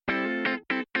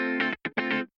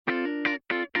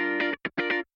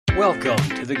Welcome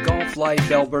to the Golf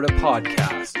Life Alberta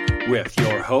podcast with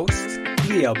your hosts,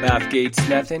 Leah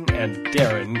Bathgate-Snethen and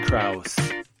Darren Krause.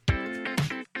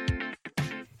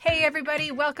 Hey everybody,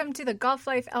 welcome to the Golf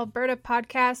Life Alberta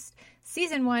podcast,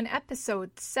 Season 1,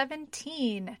 Episode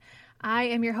 17. I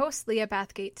am your host, Leah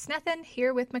Bathgate-Snethen,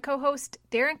 here with my co-host,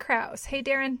 Darren Krause. Hey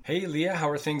Darren. Hey Leah, how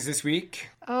are things this week?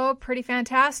 Oh, pretty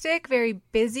fantastic. Very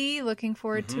busy. Looking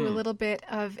forward to a little bit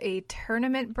of a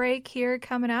tournament break here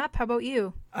coming up. How about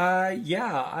you?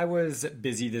 Yeah, I was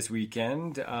busy this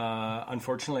weekend.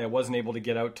 Unfortunately, I wasn't able to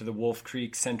get out to the Wolf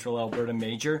Creek Central Alberta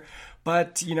Major.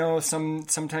 But, you know,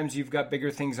 sometimes you've got bigger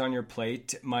things on your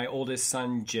plate. My oldest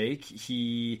son, Jake,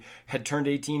 he had turned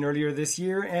 18 earlier this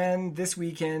year, and this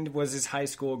weekend was his high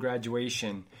school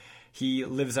graduation. He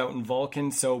lives out in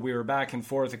Vulcan, so we were back and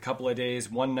forth a couple of days.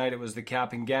 One night it was the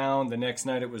cap and gown. The next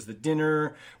night it was the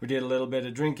dinner. We did a little bit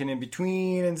of drinking in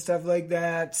between and stuff like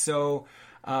that. So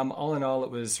all in all, it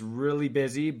was really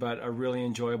busy, but a really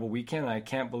enjoyable weekend. I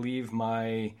can't believe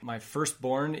my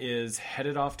firstborn is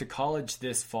headed off to college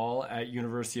this fall at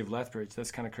University of Lethbridge.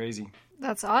 That's kind of crazy.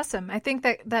 That's awesome. I think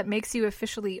that makes you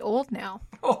officially old now.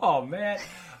 Oh, man.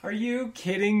 Are you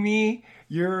kidding me?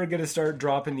 You're going to start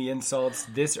dropping the insults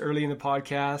this early in the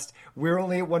podcast. We're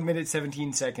only at 1 minute,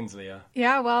 17 seconds, Leah.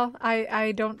 Yeah, well,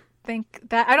 I don't think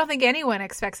anyone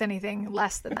expects anything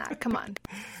less than that. Come on.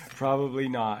 Probably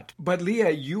not. But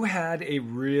Leah, you had a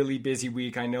really busy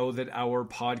week. I know that our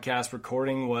podcast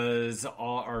recording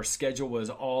our schedule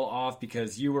was all off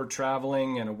because you were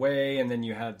traveling and away, and then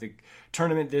you had the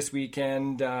tournament this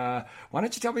weekend. Why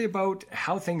don't you tell me about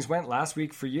how things went last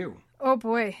week for you? Oh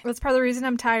boy. That's part of the reason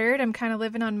I'm tired. I'm kind of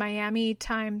living on Miami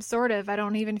time, sort of. I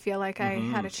don't even feel like I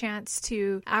had a chance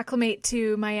to acclimate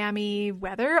to Miami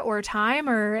weather or time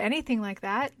or anything like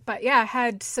that. But yeah, I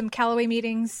had some Callaway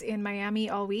meetings in Miami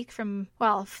all week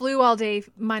flew all day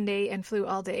Monday and flew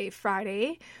all day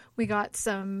Friday. We got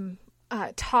some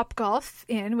Top Golf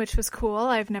in, which was cool.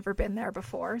 I've never been there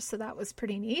before, so that was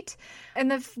pretty neat.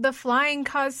 And the flying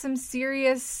caused some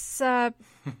serious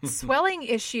swelling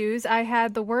issues. I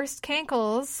had the worst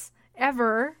cankles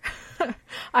ever.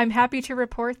 I'm happy to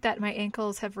report that my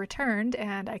ankles have returned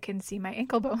and I can see my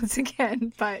ankle bones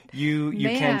again. But you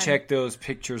can check those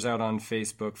pictures out on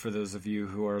Facebook for those of you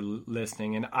who are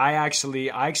listening. And I actually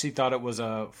thought it was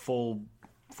a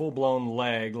full-blown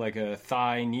leg, like a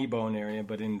thigh, knee bone area,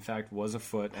 but in fact was a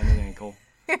foot and an ankle.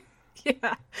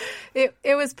 Yeah,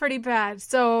 it was pretty bad.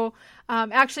 So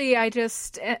actually, I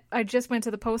just went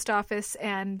to the post office,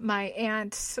 and my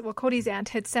aunt, Cody's aunt,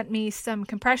 had sent me some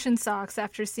compression socks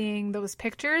after seeing those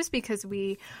pictures, because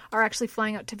we are actually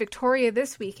flying out to Victoria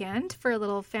this weekend for a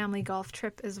little family golf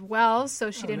trip as well. So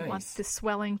she didn't want the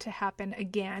swelling to happen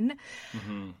again.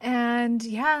 And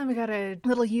yeah, we got a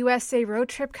little USA road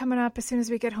trip coming up as soon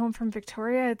as we get home from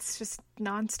Victoria. It's just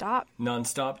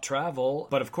nonstop travel.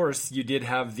 But of course, you did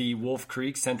have the Wolf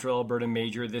Creek Central Alberta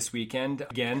Major this weekend.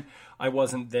 Again, I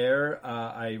wasn't there.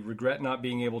 I regret not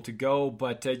being able to go,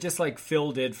 but just like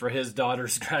Phil did for his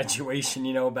daughter's graduation,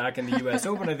 back in the U.S.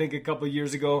 Open, I think a couple of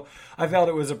years ago, I felt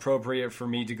it was appropriate for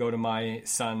me to go to my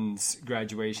son's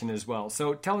graduation as well.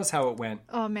 So tell us how it went.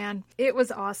 Oh man, it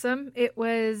was awesome. It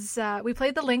was, we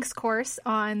played the links course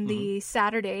on the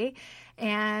Saturday,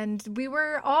 and we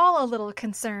were all a little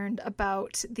concerned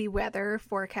about the weather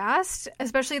forecast,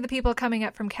 especially the people coming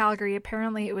up from Calgary.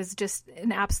 Apparently it was just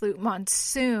an absolute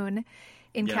monsoon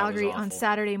in Calgary on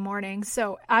Saturday morning.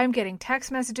 So I'm getting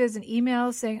text messages and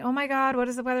emails saying, oh my God, what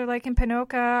is the weather like in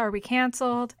Ponoka? Are we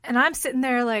canceled? And I'm sitting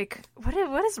there like, what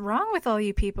is wrong with all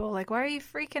you people? Like, why are you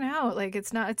freaking out? Like,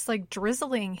 it's like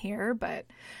drizzling here, but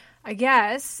I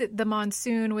guess the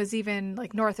monsoon was even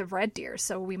like north of Red Deer,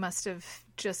 so we must have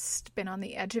just been on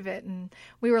the edge of it. And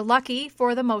we were lucky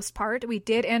for the most part. We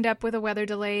did end up with a weather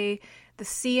delay. The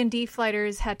C and D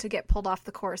flighters had to get pulled off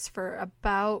the course for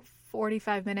about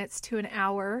 45 minutes to an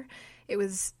hour. It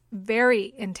was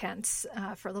very intense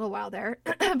for a little while there,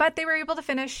 but they were able to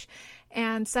finish.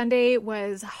 And Sunday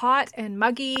was hot and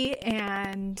muggy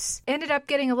and ended up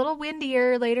getting a little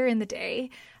windier later in the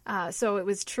day. So it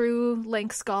was true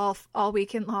links golf all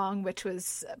weekend long, which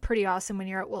was pretty awesome when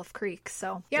you're at Wolf Creek.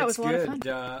 So yeah, That's it was a lot of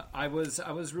fun. I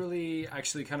was really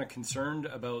actually kind of concerned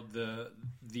about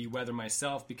the weather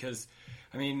myself, because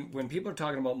I mean, when people are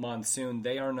talking about monsoon,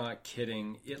 they are not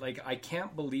kidding. I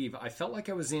can't believe, I felt like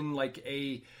I was in like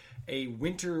a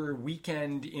winter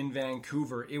weekend in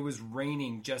Vancouver. It was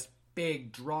raining, just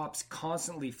big drops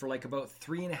constantly for like about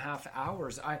 3.5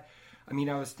 hours. I mean,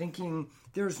 I was thinking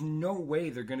there's no way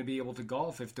they're going to be able to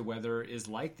golf if the weather is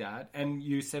like that. And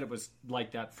you said it was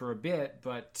like that for a bit,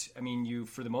 but I mean, you,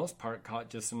 for the most part, caught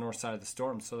just the north side of the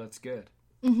storm. So that's good.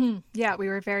 Yeah, we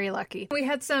were very lucky. We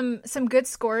had some good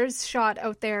scores shot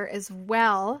out there as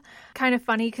well. Kind of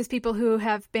funny because people who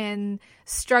have been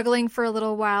struggling for a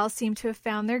little while seem to have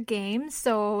found their game,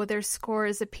 so their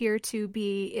scores appear to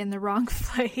be in the wrong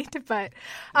flight. But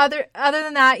other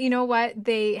than that, you know what?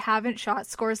 They haven't shot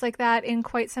scores like that in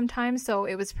quite some time, so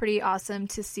it was pretty awesome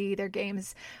to see their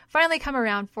games finally come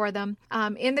around for them.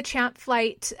 In the champ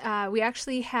flight, we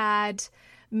actually had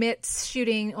Mitts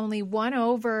shooting only 1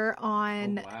 over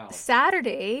on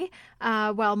Saturday,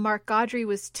 while Mark Gaudry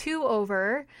was 2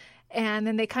 over. And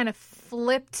then they kind of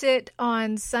flipped it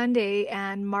on Sunday,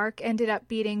 and Mark ended up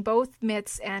beating both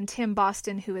Mitts and Tim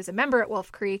Boston, who is a member at Wolf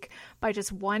Creek, by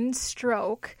just 1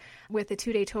 stroke with a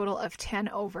 2-day total of 10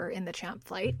 over in the champ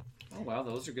flight. Oh, wow.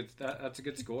 Those are good. That's a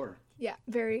good score. Yeah,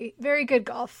 very, very good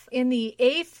golf. In the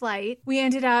A flight, we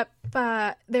ended up,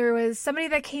 there was somebody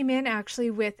that came in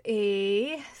actually with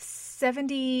a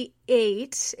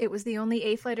 78. It was the only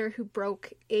A flighter who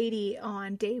broke 80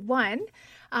 on day 1.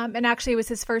 And actually, it was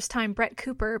his first time, Brett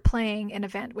Cooper, playing an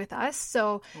event with us.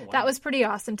 So that was pretty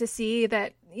awesome to see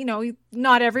that, you know,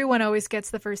 not everyone always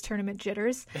gets the first tournament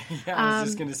jitters. Yeah, I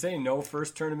was just going to say, no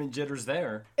first tournament jitters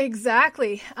there.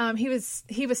 Exactly. He was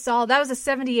solid. That was a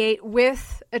 78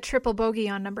 with a triple bogey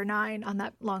on number 9 on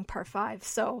that long par 5.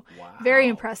 So very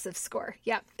impressive score.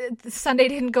 Yeah. Sunday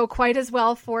didn't go quite as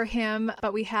well for him,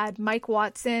 but we had Mike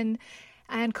Watson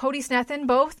and Cody Snethen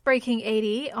both breaking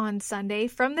 80 on Sunday.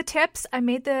 From the tips, I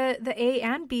made the A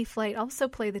and B flight also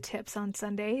play the tips on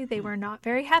Sunday. They were not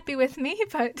very happy with me,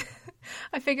 but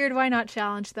I figured why not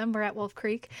challenge them. We're at Wolf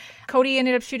Creek. Cody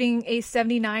ended up shooting a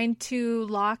 79 to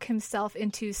lock himself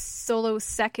into solo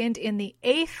second in the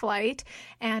A flight,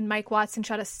 and Mike Watson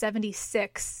shot a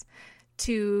 76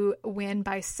 to win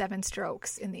by 7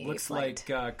 strokes in the A flight. Looks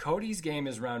like Cody's game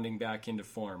is rounding back into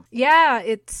form. Yeah,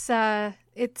 it's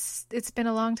been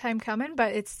a long time coming,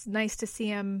 but it's nice to see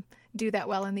him do that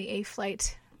well in the A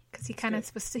flight, because he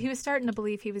was starting to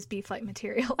believe he was B flight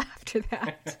material after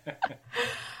that.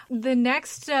 The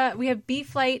next, we have B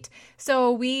flight.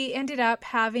 So we ended up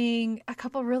having a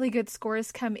couple really good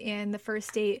scores come in the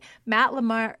first day. Matt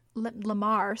Lamar, from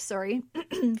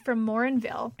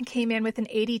Morinville came in with an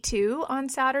 82 on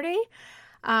Saturday,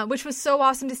 which was so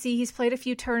awesome to see. He's played a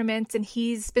few tournaments and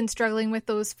he's been struggling with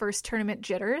those first tournament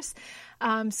jitters.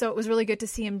 So it was really good to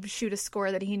see him shoot a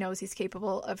score that he knows he's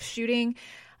capable of shooting.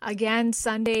 Again,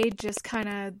 Sunday, just kind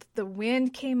of the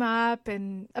wind came up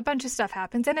and a bunch of stuff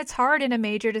happens. And it's hard in a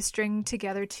major to string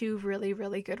together 2 really,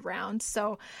 really good rounds.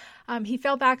 So he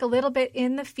fell back a little bit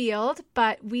in the field,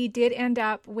 but we did end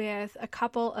up with a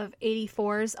couple of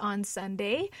 84s on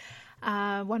Sunday.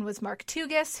 One was Mark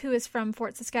Tugis, who is from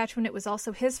Fort Saskatchewan. It was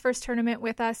also his first tournament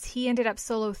with us. He ended up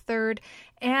solo 3rd.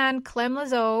 And Clem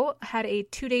Lazo had a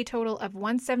 2-day total of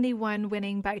 171,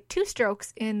 winning by 2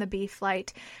 strokes in the B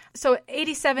flight. So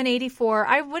 87, 84.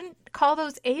 I wouldn't call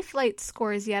those A flight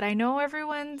scores yet. I know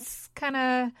everyone's kind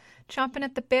of chomping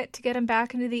at the bit to get him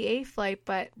back into the A flight,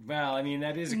 but well, I mean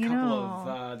that is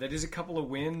a couple of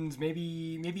wins, maybe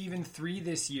even 3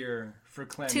 this year for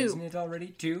Clem, 2. Isn't it already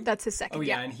 2? That's his second. Oh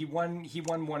yeah, and he won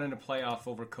one in a playoff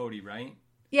over Cody, right?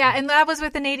 Yeah, and that was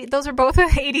with an 80. Those are both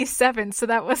with 87, so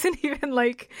that wasn't even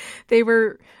like they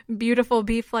were beautiful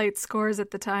B flight scores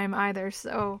at the time either.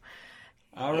 So,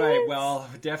 all right, well,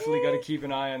 definitely got to keep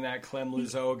an eye on that Clem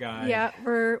Lazo guy. Yeah,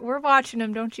 we're watching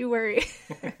him. Don't you worry.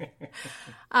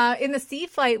 In the C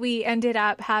flight, we ended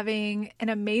up having an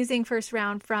amazing first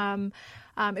round from.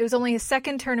 It was only his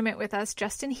second tournament with us.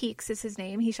 Justin Heeks is his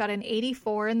name. He shot an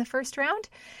 84 in the first round.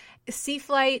 C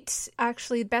flight,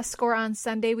 actually best score on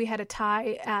Sunday. We had a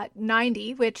tie at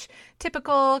 90, which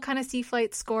typical kind of C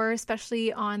flight score,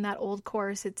 especially on that old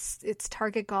course. It's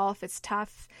target golf. It's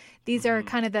tough. These are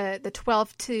kind of the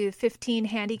 12 to 15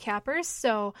 handicappers.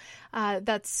 So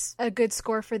that's a good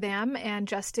score for them. And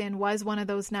Justin was one of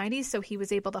those 90s. So he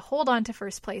was able to hold on to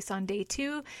first place on day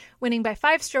 2, winning by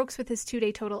 5 strokes with his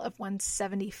 2-day total of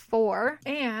 174.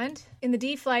 And in the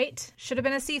D flight, should have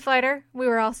been a C flighter. We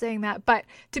were all saying that. But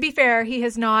to be fair, he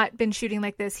has not been shooting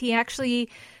like this. He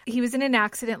was in an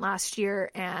accident last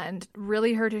year and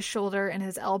really hurt his shoulder and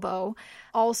his elbow.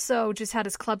 Also just had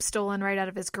his club stolen right out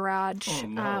of his garage. Oh,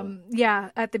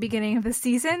 no. At the beginning of the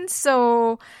season.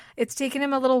 So it's taken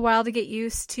him a little while to get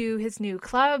used to his new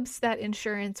clubs that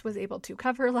insurance was able to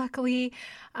cover, luckily.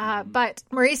 But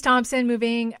Maurice Thompson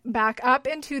moving back up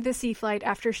into the C flight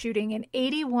after shooting an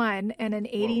 81 and an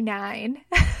 89.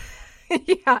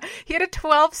 Yeah, he had a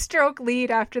 12-stroke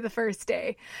lead after the first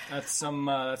day. That's some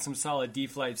solid D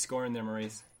flight scoring there,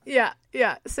 Maurice. Yeah,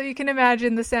 yeah. So you can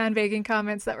imagine the sandbagging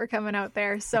comments that were coming out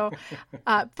there. So,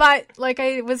 but like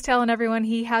I was telling everyone,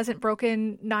 he hasn't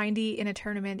broken 90 in a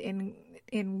tournament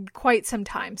in quite some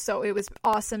time. So it was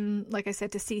awesome, like I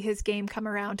said, to see his game come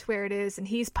around to where it is, and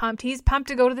he's pumped. He's pumped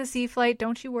to go to the sea flight.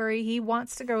 Don't you worry, he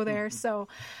wants to go there. So,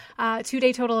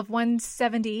 2-day total of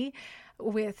 170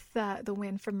 with the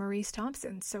win from Maurice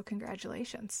Thompson. So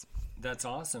congratulations. That's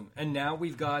awesome. And now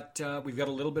we've got a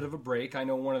little bit of a break. I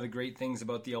know one of the great things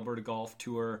about the Alberta Golf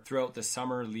Tour throughout the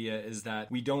summer, Leah, is that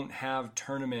we don't have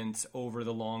tournaments over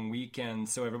the long weekend.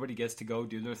 So everybody gets to go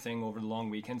do their thing over the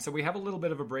long weekend. So we have a little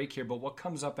bit of a break here, but what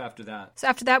comes up after that? So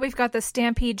after that, we've got the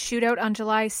Stampede Shootout on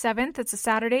July 7th. It's a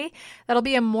Saturday. That'll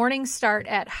be a morning start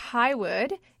at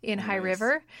Highwood in High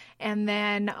River. And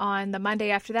then on the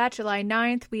Monday after that, July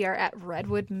 9th, we are at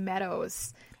Redwood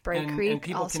Meadows. Bray Creek, and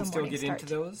people also can still morning get start.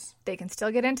 into those? They can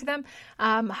still get into them.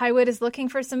 Highwood is looking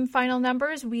for some final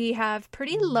numbers. We have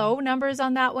pretty low numbers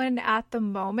on that one at the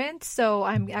moment. So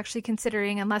I'm actually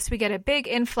considering, unless we get a big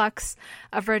influx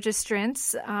of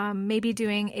registrants, maybe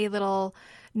doing a little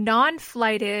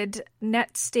non-flighted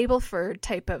net Stableford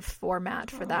type of format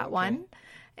for that one.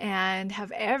 And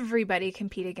have everybody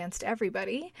compete against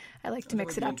everybody. I like to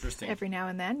mix it up every now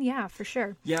and then. Yeah, for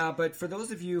sure. Yeah, but for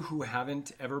those of you who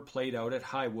haven't ever played out at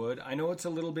Highwood, I know it's a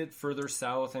little bit further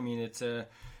south. I mean, it's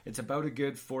about a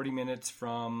good 40 minutes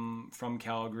from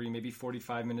Calgary, maybe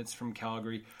 45 minutes from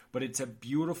Calgary. But it's a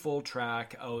beautiful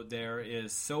track out there. It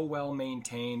is so well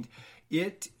maintained.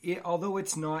 It although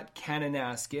it's not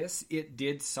Kananaskis, it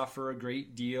did suffer a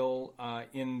great deal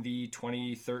in the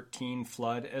 2013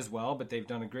 flood as well, but they've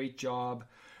done a great job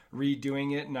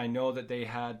redoing it, and I know that they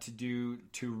had to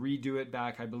redo it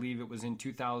back, I believe it was in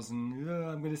 2000,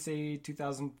 I'm going to say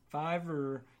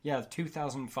 2005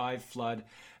 2005 flood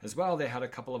as well. They had a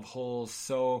couple of holes,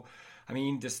 so I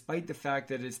mean, despite the fact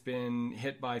that it's been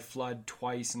hit by flood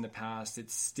twice in the past,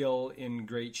 it's still in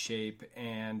great shape,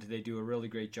 and they do a really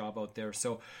great job out there.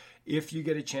 So if you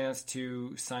get a chance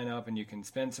to sign up and you can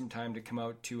spend some time to come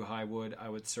out to Highwood, I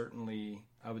would certainly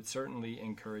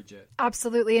encourage it.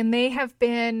 Absolutely. And they have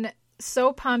been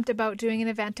so pumped about doing an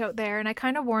event out there. And I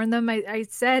kind of warned them. I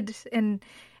said, and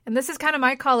this is kind of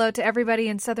my call out to everybody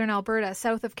in southern Alberta,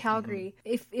 south of Calgary.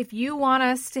 Mm-hmm. If you want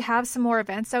us to have some more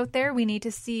events out there, we need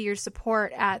to see your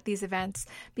support at these events,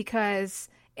 because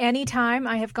anytime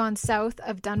I have gone south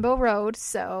of Dunbow Road,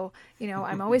 so,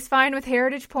 I'm always fine with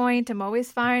Heritage Point, I'm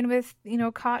always fine with,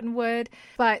 Cottonwood,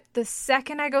 but the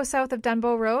second I go south of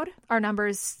Dunbow Road, our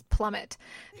numbers plummet.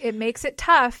 It makes it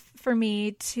tough for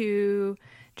me to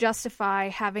justify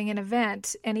having an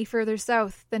event any further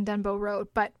south than Dunbow Road,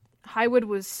 but Highwood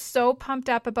was so pumped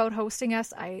up about hosting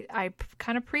us. I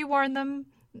kind of pre-warned them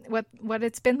what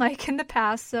it's been like in the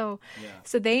past, so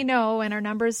they know, and our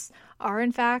numbers are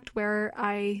in fact where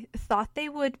I thought they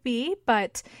would be.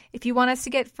 But if you want us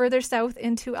to get further south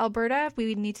into Alberta,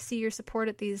 we need to see your support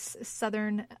at these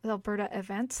southern Alberta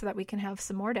events so that we can have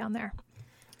some more down there.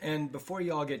 And before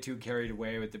you all get too carried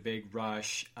away with the big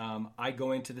rush, I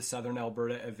go into the Southern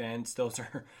Alberta events. Those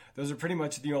are pretty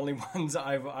much the only ones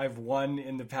I've won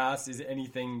in the past, is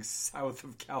anything south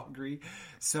of Calgary.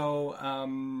 So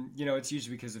it's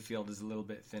usually because the field is a little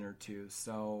bit thinner too.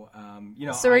 So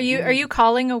So are you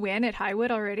calling a win at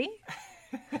Highwood already?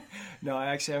 No, I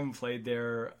actually haven't played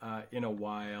there in a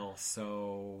while.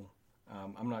 So.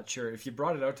 I'm not sure. If you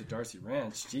brought it out to Darcy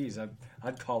Ranch, geez,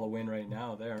 I'd call a win right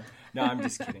now there. No, I'm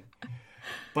just kidding.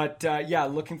 But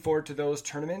looking forward to those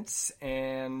tournaments,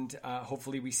 and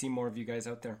hopefully we see more of you guys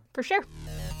out there. For sure.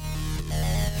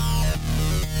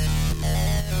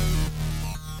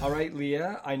 All right,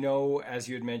 Leah, I know, as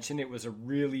you had mentioned, it was a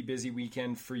really busy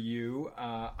weekend for you.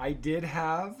 I did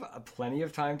have plenty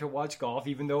of time to watch golf,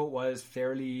 even though it was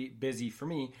fairly busy for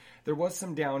me. There was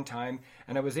some downtime,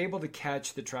 and I was able to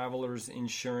catch the Travelers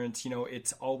Insurance.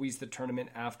 It's always the tournament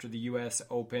after the U.S.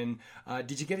 Open.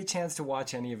 Did you get a chance to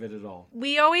watch any of it at all?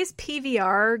 We always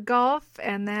PVR golf,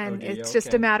 and then it's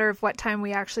just a matter of what time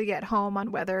we actually get home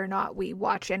on whether or not we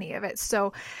watch any of it.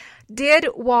 So did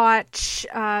watch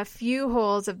a few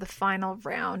holes of the final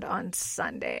round on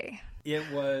Sunday.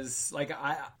 It was like,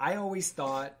 I always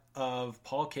thought of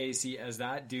Paul Casey as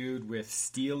that dude with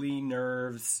steely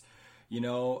nerves,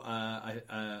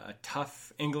 a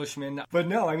tough Englishman. But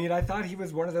no, I mean, I thought he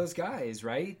was one of those guys,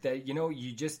 right? That,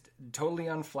 you just totally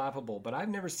unflappable. But I've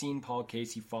never seen Paul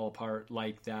Casey fall apart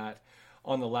like that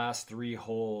on the last three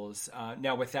holes.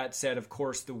 Now, with that said, of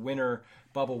course, the winner,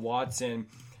 Bubba Watson,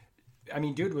 I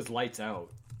mean, dude was lights out.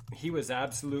 He was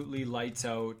absolutely lights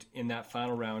out in that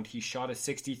final round. He shot a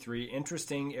 63.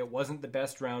 Interesting, it wasn't the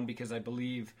best round because I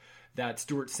believe that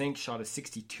Stuart Sink shot a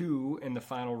 62 in the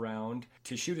final round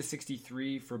to shoot a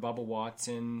 63 for Bubba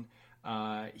Watson.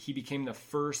 He became the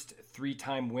first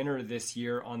 3-time winner this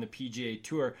year on the PGA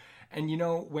Tour. And, you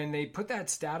know, when they put that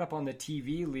stat up on the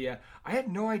TV, Leah, I had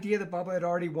no idea that Bubba had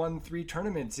already won 3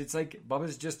 tournaments. It's like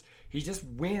he just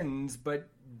wins, but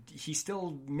he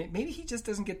still, maybe he just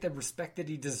doesn't get the respect that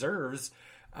he deserves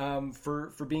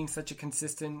for being such a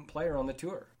consistent player on the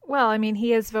tour. Well, I mean,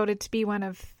 he is voted to be one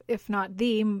of, if not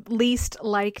the least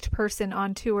liked person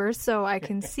on tour, so I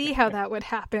can see how that would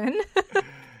happen.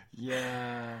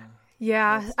 Yeah.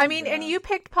 Yeah. I mean, and you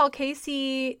picked Paul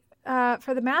Casey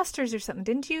for the Masters or something,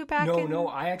 didn't you? No,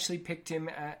 I actually picked him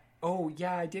at... Oh,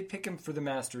 yeah, I did pick him for the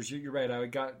Masters. You're right. I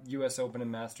got U.S. Open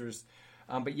and Masters.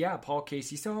 But yeah, Paul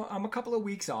Casey. So I'm a couple of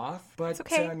weeks off. But that's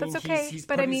okay. I mean, that's okay. He's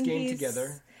put his game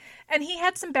together. And he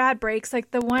had some bad breaks,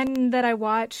 like the one that I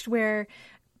watched where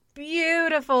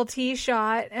beautiful tee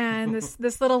shot and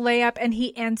this little layup, and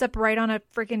he ends up right on a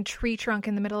freaking tree trunk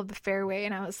in the middle of the fairway.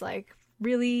 And I was like,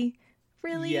 really?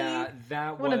 Yeah,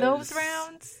 that one of those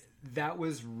rounds? That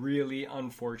was really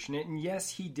unfortunate. And yes,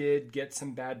 he did get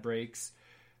some bad breaks,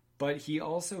 but he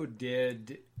also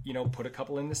did, you know, put a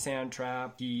couple in the sand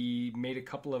trap. He made a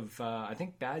couple of, I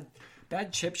think, bad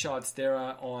chip shots there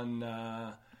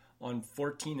on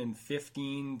 14 and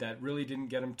 15 that really didn't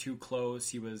get him too close.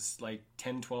 He was like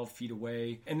 10, 12 feet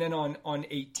away. And then on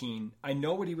 18, I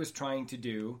know what he was trying to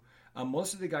do.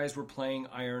 Most of the guys were playing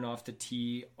iron off the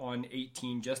tee on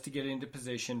 18 just to get into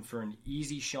position for an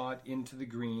easy shot into the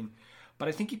green. But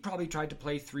I think he probably tried to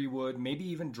play 3-wood, maybe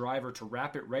even driver to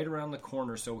wrap it right around the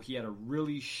corner so he had a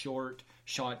really short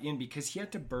shot in because he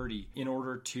had to birdie in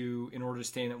order to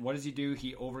stay in it. What does he do?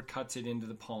 He overcuts it into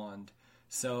the pond.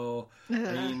 So, I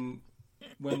mean,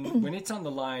 when it's on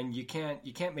the line, you can't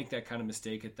make that kind of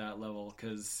mistake at that level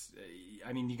because,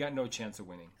 I mean, you got no chance of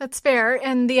winning. That's fair.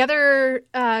 And the other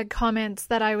comments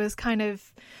that I was kind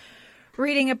of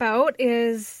reading about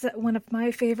is one of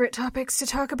my favorite topics to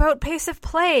talk about, pace of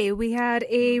play. We had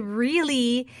a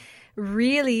really,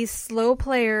 really slow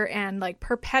player, and like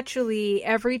perpetually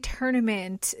every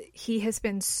tournament he has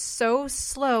been so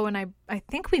slow. And I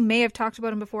think we may have talked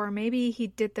about him before, or maybe he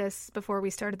did this before we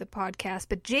started the podcast,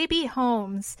 but JB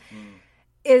Holmes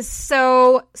is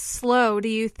so slow. Do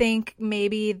you think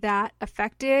maybe that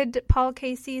affected Paul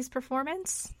Casey's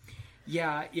performance?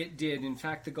 Yeah, it did. In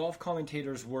fact, the golf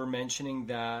commentators were mentioning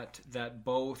that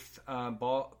both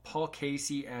Paul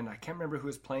Casey and I can't remember who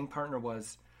his playing partner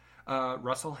was.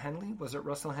 Russell Henley? Was it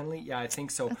Russell Henley? Yeah, I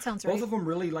think so. That sounds right. Both of them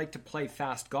really like to play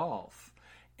fast golf.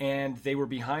 And they were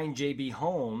behind JB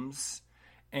Holmes.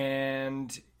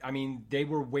 And, I mean, they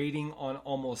were waiting on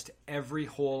almost every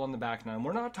hole on the back nine.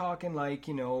 We're not talking like,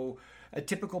 you know, a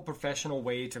typical professional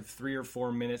wait of 3 or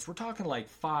 4 minutes. We're talking like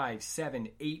 5, 7,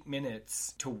 8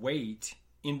 minutes to wait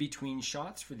in between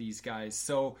shots for these guys.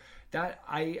 So that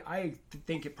I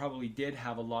think it probably did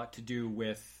have a lot to do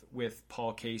with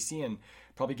Paul Casey and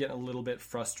probably getting a little bit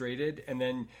frustrated. And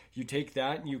then you take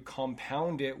that and you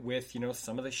compound it with, you know,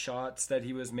 some of the shots that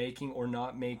he was making or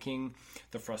not making,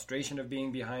 the frustration of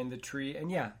being behind the tree. And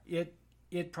yeah,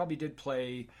 it probably did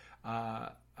play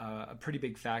a pretty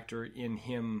big factor in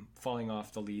him falling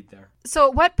off the lead there. So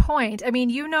at what point, I mean,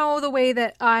 you know the way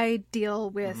that I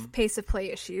deal with pace of play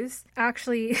issues.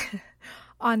 Actually,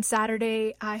 on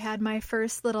Saturday, I had my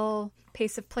first little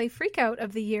pace of play freakout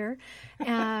of the year.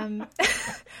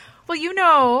 Well, you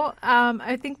know,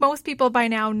 I think most people by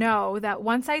now know that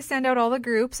once I send out all the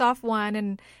groups off one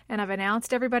and I've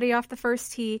announced everybody off the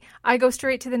first tee, I go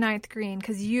straight to the 9th green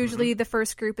because usually the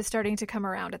first group is starting to come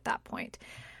around at that point.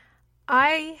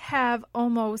 I have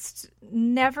almost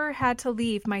never had to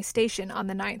leave my station on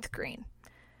the 9th green.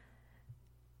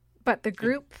 But the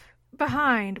group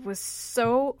behind was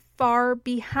so far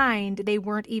behind, they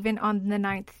weren't even on the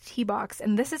 9th tee box.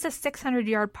 And this is a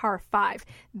 600-yard par 5.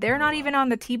 They're not even on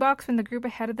the tee box when the group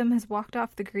ahead of them has walked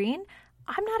off the green.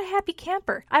 I'm not a happy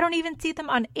camper. I don't even see them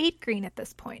on 8th green at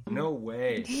this point. No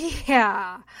way.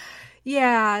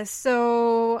 Yeah.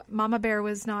 So Mama Bear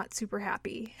was not super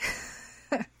happy.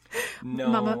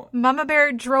 No. Mama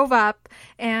Bear drove up,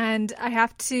 and I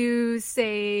have to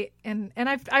say, and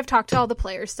I've talked to all the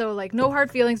players, so like no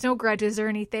hard feelings, no grudges or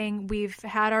anything. We've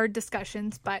had our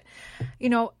discussions, but you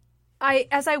know,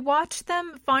 as I watched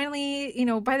them finally, you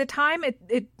know, by the time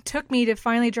it took me to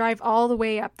finally drive all the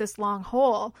way up this long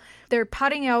hole, they're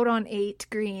putting out on 8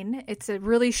 green. It's a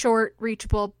really short,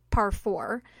 reachable par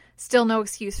 4. Still no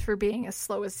excuse for being as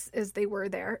slow as they were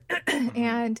there.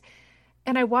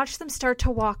 And I watch them start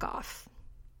to walk off.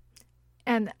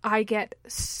 And I get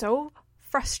so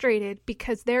frustrated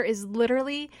because there is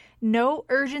literally no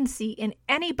urgency in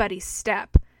anybody's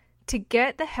step to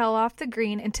get the hell off the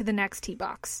green into the next tee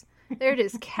box. They're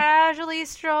just casually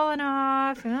strolling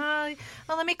off. And,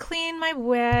 oh, let me clean my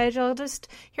wedge. I'll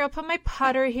put my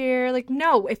putter here. Like,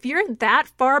 no, if you're that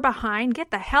far behind,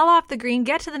 get the hell off the green,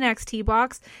 get to the next tee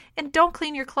box, and don't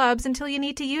clean your clubs until you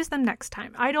need to use them next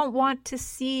time. I don't want to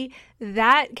see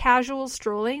that casual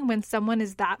strolling when someone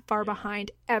is that far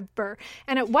behind ever.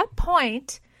 And at what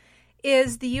point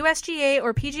is the USGA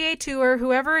or PGA Tour,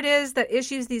 whoever it is that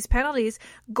issues these penalties,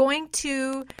 going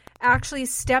to actually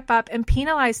step up and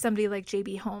penalize somebody like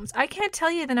JB Holmes? I can't tell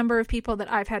you the number of people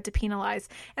that I've had to penalize.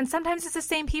 And sometimes it's the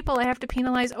same people I have to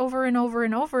penalize over and over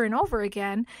and over and over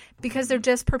again because they're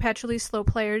just perpetually slow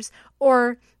players,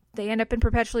 or they end up in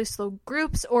perpetually slow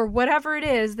groups, or whatever it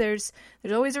is. There's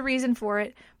always a reason for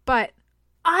it. But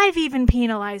I've even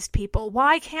penalized people.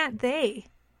 Why can't they?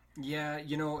 Yeah,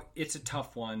 it's a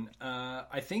tough one.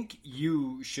 I think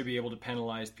you should be able to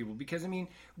penalize people because,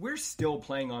 we're still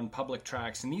playing on public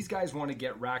tracks, and these guys want to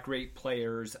get rack rate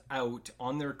players out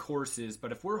on their courses.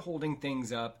 But if we're holding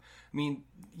things up,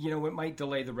 it might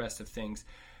delay the rest of things.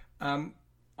 On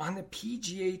the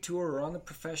PGA Tour or on the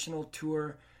professional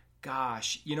tour,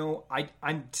 gosh,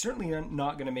 I'm certainly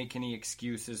not going to make any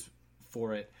excuses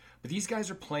for it. But these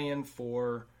guys are playing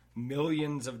for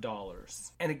millions of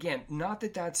dollars. And again, not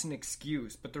that that's an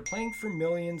excuse, but they're playing for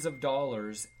millions of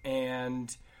dollars.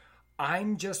 And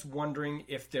I'm just wondering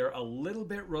if they're a little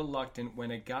bit reluctant when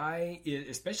a guy is,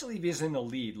 especially if he's in the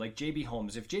lead, like JB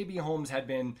Holmes. If JB Holmes had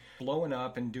been blowing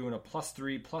up and doing a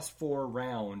 +3, +4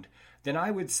 round, then I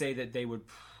would say that they would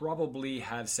probably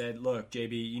have said, look,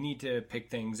 JB, you need to pick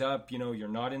things up. You're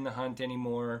not in the hunt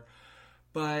anymore.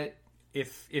 But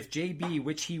if JB,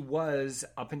 which he was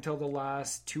up until the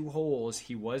last 2 holes,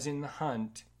 he was in the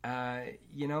hunt,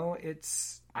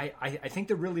 it's I think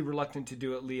they're really reluctant to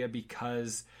do it, Leah,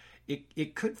 because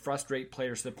it could frustrate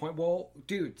players to the point, well,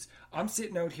 dudes, I'm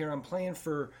sitting out here, I'm playing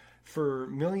for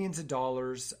millions of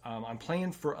dollars, I'm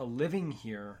playing for a living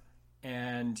here,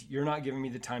 and you're not giving me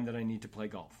the time that I need to play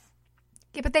golf.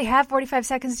 Yeah, but they have 45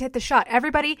 seconds to hit the shot.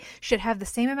 Everybody should have the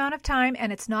same amount of time,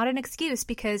 and it's not an excuse,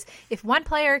 because if one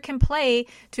player can play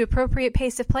to appropriate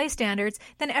pace of play standards,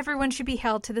 then everyone should be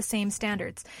held to the same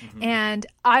standards. Mm-hmm. And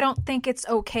I don't think it's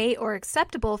okay or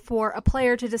acceptable for a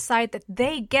player to decide that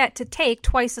they get to take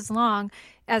twice as long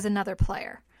as another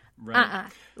player.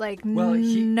 Right.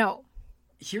 No.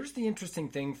 Here's the interesting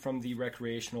thing from the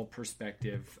recreational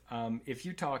perspective. If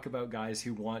you talk about guys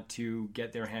who want to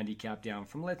get their handicap down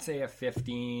from, let's say, a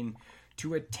 15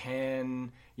 to a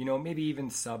 10, maybe even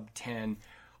sub 10,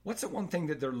 what's the one thing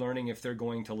that they're learning if they're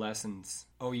going to lessons?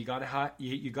 Oh, you gotta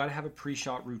have a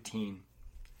pre-shot routine.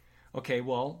 Okay,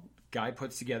 well, guy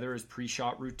puts together his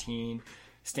pre-shot routine,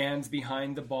 stands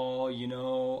behind the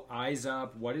ball, eyes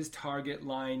up, what his target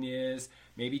line is,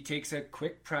 maybe takes a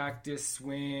quick practice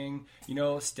swing,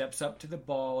 steps up to the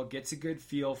ball, gets a good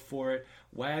feel for it,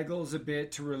 waggles a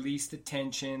bit to release the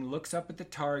tension, looks up at the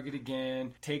target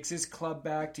again, takes his club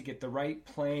back to get the right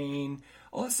plane.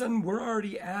 All of a sudden, we're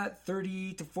already at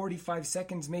 30 to 45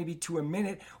 seconds, maybe to a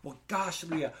minute. Well, gosh,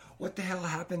 Leah, what the hell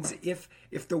happens if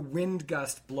the wind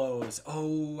gust blows?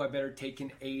 Oh, I better take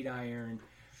an 8-iron.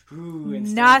 Ooh,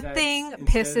 nothing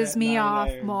pisses me off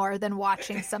more than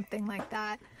watching something like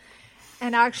that.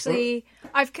 And actually,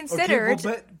 I've considered.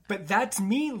 Okay, but that's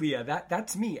me, Leah.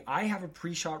 That's me. I have a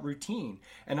pre-shot routine,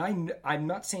 and I'm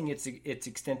not saying it's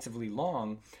extensively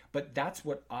long, but that's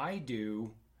what I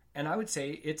do. And I would say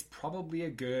it's probably a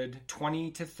good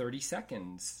 20 to 30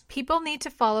 seconds. People need to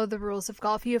follow the rules of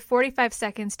golf. You have 45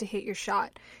 seconds to hit your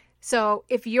shot. So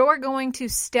if you're going to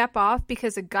step off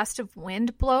because a gust of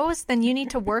wind blows, then you need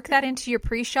to work that into your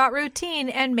pre-shot routine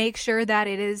and make sure that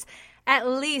it is at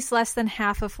least less than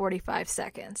half of 45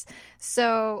 seconds.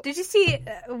 So did you see,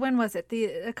 when was it?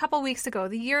 A couple weeks ago,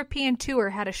 the European Tour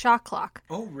had a shot clock.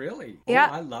 Oh, really? Yeah.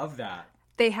 Oh, I love that.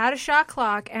 They had a shot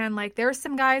clock, and there were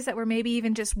some guys that were maybe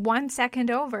even just 1 second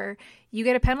over. You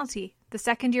get a penalty the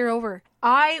second you're over.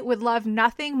 I would love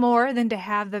nothing more than to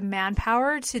have the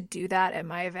manpower to do that at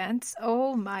my events.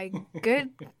 Oh my good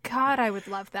God, I would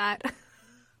love that.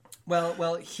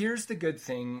 Well, here's the good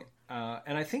thing,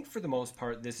 and I think for the most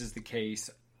part this is the case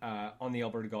on the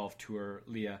Alberta Golf Tour,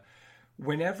 Leah.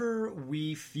 Whenever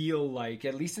we feel like,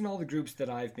 at least in all the groups that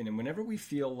I've been in, whenever we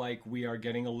feel like we are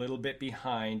getting a little bit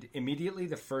behind, immediately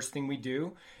the first thing we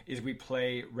do is we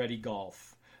play ready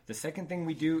golf. The second thing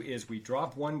we do is we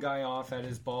drop one guy off at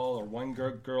his ball or one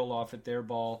girl off at their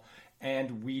ball,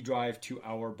 and we drive to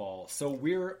our ball. So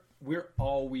we're we're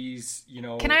always, you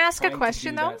know, can I ask a trying to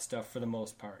question do though? that stuff for the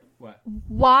most part. What?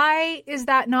 Why is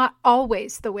that not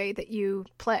always the way that you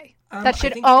play? That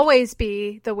should I think, always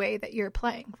be the way that you're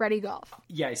playing ready golf.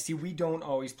 yeah, see, we don't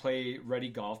always play ready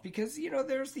golf because, you know,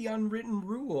 there's the unwritten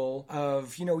rule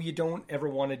of, you know, you don't ever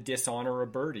want to dishonor a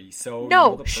birdie. So, No,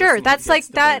 you know, the sure. person who That's like, gets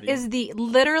the that birdie- is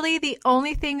literally the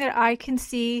only thing that I can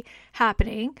see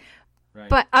happening. Right.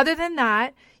 But other than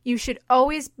that, you should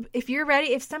always, if you're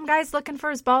ready, if some guy's looking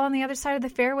for his ball on the other side of the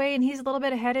fairway and he's a little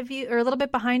bit ahead of you or a little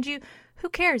bit behind you, who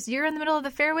cares? You're in the middle of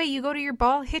the fairway, you go to your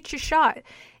ball, hit your shot.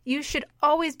 You should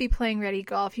always be playing ready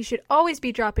golf. You should always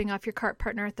be dropping off your cart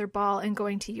partner at their ball and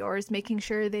going to yours, making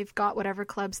sure they've got whatever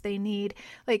clubs they need.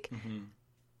 Like,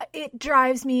 it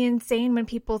drives me insane when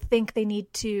people think they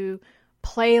need to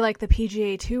play like the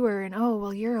PGA Tour and, oh,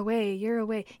 well, you're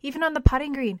away. Even on the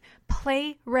putting green,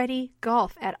 play ready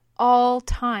golf at all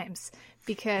times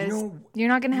because you're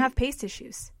not going to have pace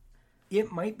issues.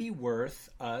 It might be worth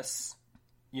us,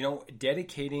 you know,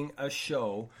 dedicating a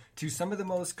show to some of the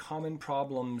most common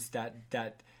problems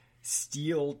that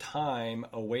steal time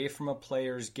away from a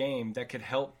player's game that could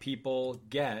help people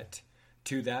get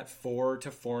to that 4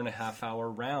 to 4.5 hour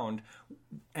round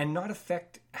and not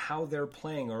affect how they're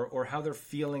playing or how they're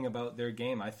feeling about their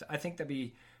game. I think that'd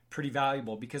be pretty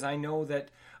valuable because I know that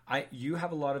you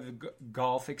have a lot of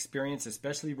golf experience,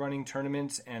 especially running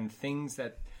tournaments and things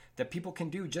that people can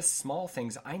do, just small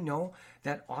things. I know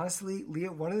that, honestly,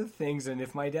 Leah, one of the things, and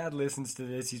if my dad listens to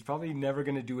this, he's probably never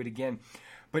going to do it again,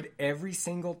 but every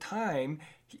single time,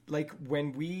 like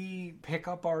when we pick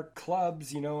up our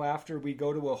clubs, you know, after we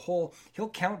go to a hole, he'll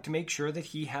count to make sure that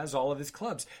he has all of his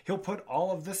clubs. He'll put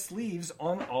all of the sleeves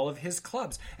on all of his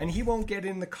clubs, and he won't get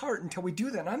in the cart until we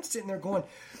do that. And I'm sitting there going,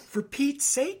 for Pete's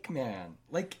sake, man,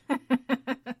 like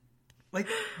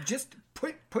just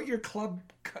put your club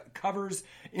covers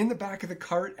in the back of the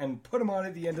cart and put them on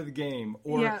at the end of the game.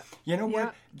 Or, you know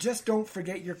what? Just don't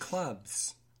forget your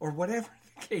clubs or whatever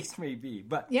the case may be.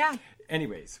 But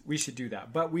anyways, we should do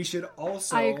that. But we should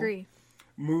also I agree.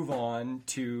 Move on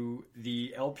to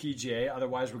the LPGA.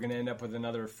 Otherwise, we're going to end up with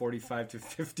another 45 to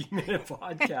 50 minute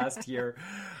podcast here.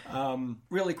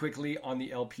 Really quickly on the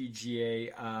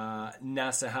LPGA,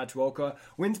 Nasa Hatuoka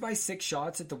wins by 6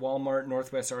 shots at the Walmart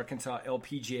Northwest Arkansas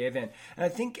LPGA event. And I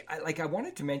think, I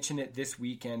wanted to mention it this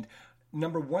weekend.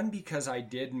 Number one, because I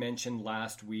did mention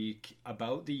last week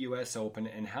about the U.S. Open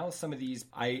and how some of these,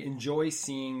 I enjoy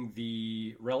seeing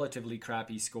the relatively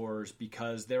crappy scores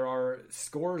because there are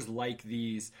scores like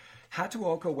these.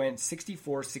 Hatuoka went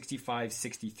 64, 65,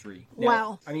 63. Now,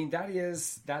 wow. I mean,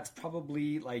 that's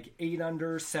probably like 8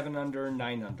 under, 7 under,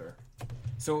 9 under.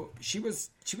 So she was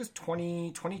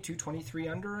 20, 22, 23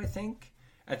 under, I think,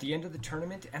 at the end of the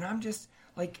tournament. And I'm just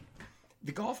like,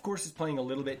 the golf course is playing a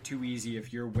little bit too easy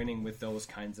if you're winning with those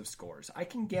kinds of scores. I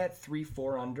can get 3,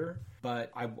 4 under,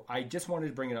 but I just wanted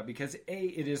to bring it up because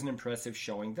it is an impressive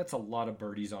showing. That's a lot of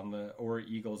birdies or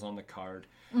eagles on the card.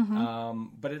 Mm-hmm.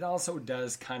 But it also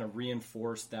does kind of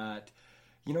reinforce that,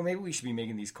 you know, maybe we should be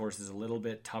making these courses a little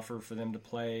bit tougher for them to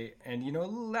play. And, you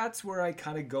know, that's where I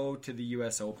kind of go to the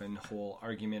U.S. Open whole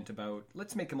argument about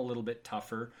let's make them a little bit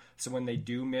tougher. So when they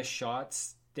do miss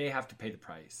shots, they have to pay the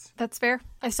price. That's fair.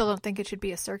 I still don't think it should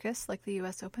be a circus like the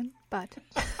U.S. Open, but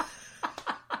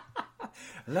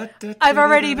I've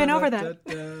already been over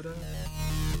that.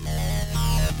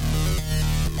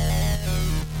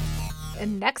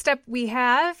 And next up we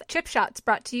have Chip Shots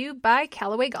brought to you by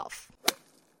Callaway Golf.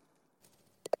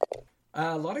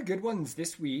 A lot of good ones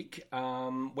this week.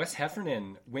 Wes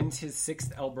Heffernan wins his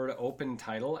 6th Alberta Open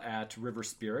title at River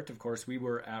Spirit. Of course, we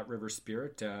were at River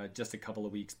Spirit just a couple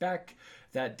of weeks back.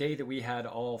 That day that we had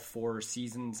all 4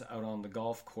 seasons out on the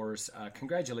golf course.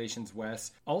 Congratulations,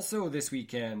 Wes. Also this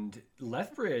weekend,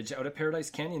 Lethbridge out at Paradise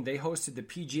Canyon, they hosted the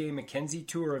PGA Mackenzie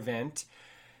Tour event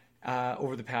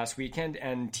over the past weekend,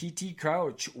 and TT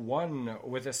Crouch won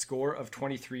with a score of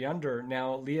 23 under.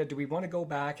 Now, Leah, do we want to go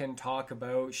back and talk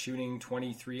about shooting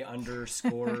 23 under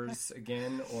scores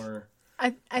again, or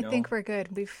I think we're good.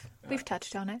 We've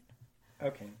touched on it.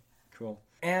 Okay, cool.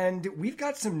 And we've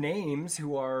got some names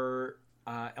who are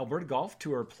Alberta Golf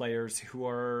Tour players who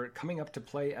are coming up to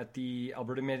play at the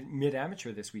Alberta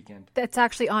Mid-Amateur this weekend. That's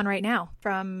actually on right now.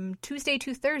 From Tuesday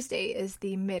to Thursday is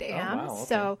the Mid-Am. Oh, wow, okay.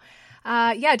 So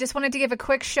just wanted to give a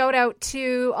quick shout out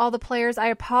to all the players. I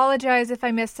apologize if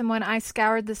I missed someone. I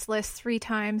scoured this list 3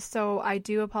 times, so I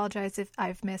do apologize if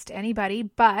I've missed anybody.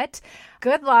 But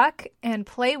good luck and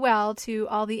play well to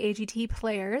all the AGT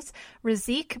players.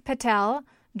 Razik Patel,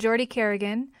 Jordy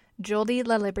Kerrigan, Joldy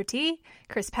LaLiberty,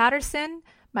 Chris Patterson,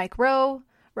 Mike Rowe,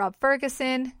 Rob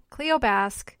Ferguson, Cleo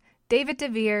Basque, David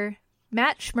DeVere,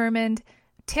 Matt Schmermond,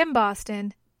 Tim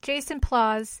Boston, Jason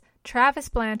Plaus, Travis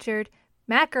Blanchard,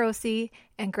 Matt Grossi,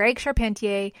 and Greg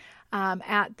Charpentier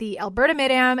at the Alberta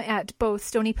Mid-Am at both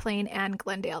Stony Plain and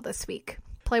Glendale this week.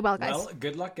 Play well, guys. Well,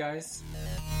 good luck, guys.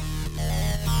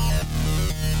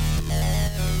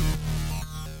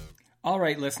 All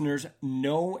right, listeners,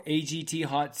 no AGT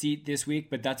hot seat this week,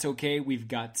 but that's okay. We've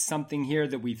got something here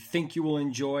that we think you will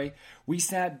enjoy. We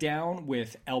sat down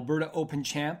with Alberta Open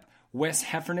champ Wes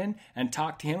Heffernan and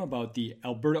talked to him about the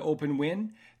Alberta Open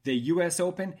win, the US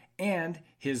Open, and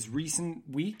his recent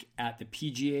week at the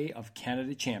PGA of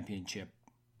Canada Championship.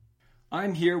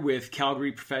 I'm here with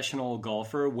Calgary professional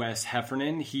golfer Wes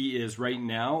Heffernan. He is right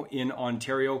now in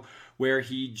Ontario, where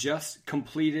he just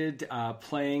completed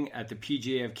playing at the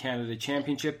PGA of Canada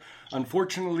Championship.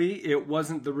 Unfortunately, it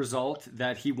wasn't the result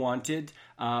that he wanted,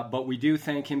 but we do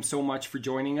thank him so much for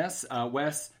joining us.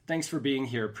 Wes, thanks for being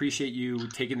here. Appreciate you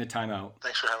taking the time out.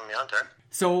 Thanks for having me on, Darren.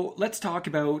 So let's talk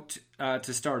about,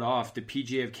 to start off, the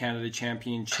PGA of Canada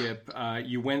Championship.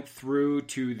 You went through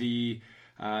to the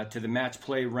match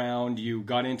play round. You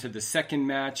got into the second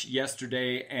match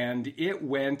yesterday, and it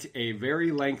went a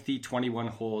very lengthy 21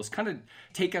 holes. Kind of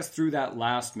take us through that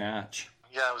last match.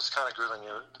 Yeah, it was kind of grueling.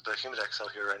 The Humidex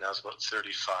out here right now is about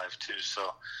 35 too,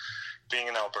 so being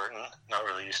an Albertan, not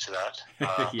really used to that.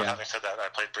 Yeah. But having said that, I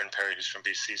played Bryn Perry, who's from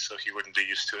BC, so he wouldn't be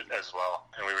used to it as well.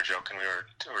 And we were joking, we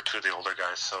were two of the older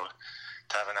guys, so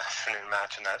to have an afternoon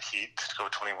match in that heat, to go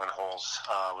 21 holes,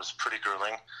 was pretty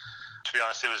grueling. To be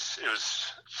honest, it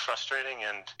was frustrating,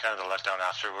 and kind of the letdown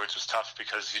afterwards was tough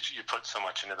because you put so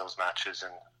much into those matches,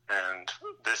 and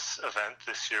this event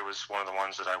this year was one of the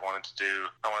ones that I wanted to do.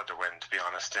 I wanted to win, to be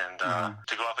honest, and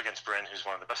to go up against Bryn, who's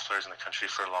one of the best players in the country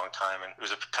for a long time, and it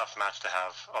was a tough match to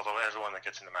have. Although everyone that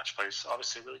gets into match play is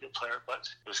obviously a really good player, but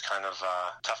it was kind of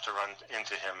tough to run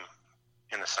into him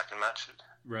in the second match.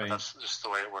 Right. But that's just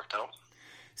the way it worked out.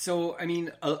 So, I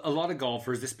mean, a lot of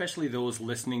golfers, especially those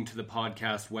listening to the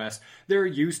podcast, Wes, they're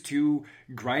used to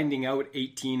grinding out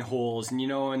 18 holes, and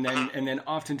then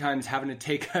oftentimes having to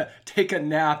take a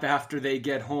nap after they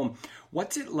get home.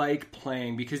 What's it like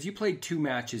playing? Because you played 2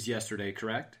 matches yesterday,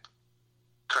 correct?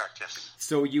 Correct, yes.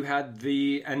 So you had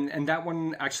and that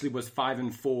one actually was 5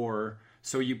 and 4.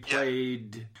 So you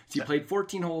played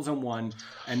 14 holes on one,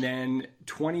 and then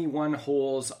 21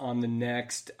 holes on the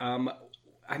next.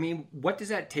 I mean, what does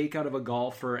that take out of a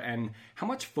golfer, and how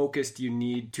much focus do you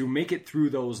need to make it through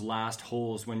those last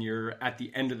holes when you're at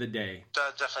the end of the day?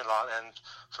 Definitely a lot, and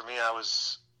for me, I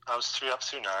was 3 up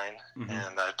through 9,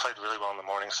 and I played really well in the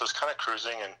morning, so it was kind of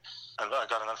cruising, and I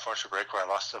got an unfortunate break where I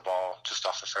lost the ball just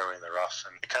off the fairway in the rough,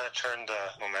 and it kind of turned the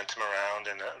momentum around,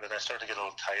 and then I started to get a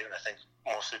little tight, and I think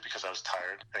mostly because I was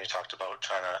tired. And you talked about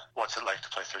what's it like to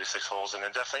play 36 holes, and then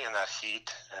definitely in that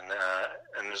heat, and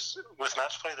with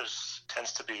match play, tends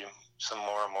to be some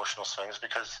more emotional swings,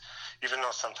 because even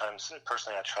though sometimes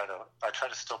personally I try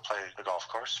to still play the golf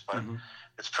course, but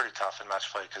it's pretty tough in match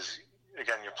play because,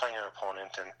 again, you're playing your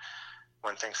opponent, and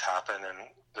when things happen and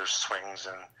there's swings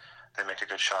and they make a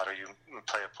good shot or you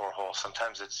play a poor hole,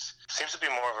 sometimes it seems to be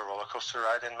more of a roller coaster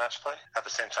ride in match play. At the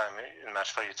same time, in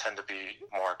match play, you tend to be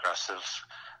more aggressive,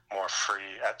 more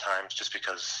free at times, just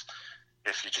because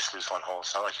if you just lose one hole,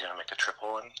 it's not like you're going to make a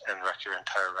triple and wreck your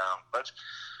entire round. But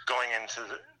going into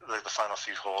the final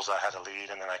few holes, I had a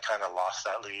lead, and then I kind of lost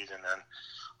that lead, and then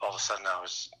all of a sudden I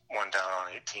was 1 down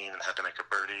on 18 and had to make a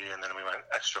birdie, and then we went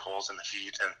extra holes in the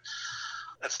heat, and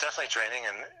it's definitely draining,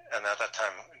 and at that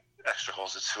time, extra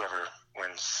holes, it's whoever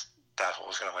wins that hole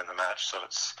is going to win the match, so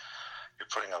you're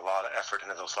putting a lot of effort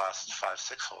into those last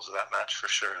 5-6 holes of that match for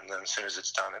sure, and then as soon as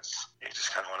it's done, you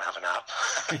just kind of want to have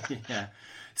a nap. Yeah.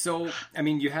 So, I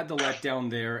mean, you had the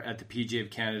letdown there at the PGA of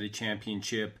Canada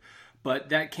Championship, but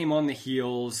that came on the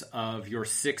heels of your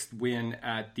 6th win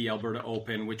at the Alberta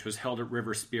Open, which was held at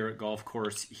River Spirit Golf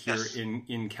Course here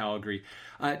in Calgary.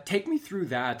 Take me through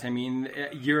that. I mean,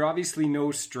 you're obviously no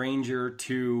stranger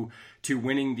to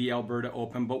winning the Alberta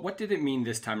Open, but what did it mean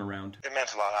this time around? It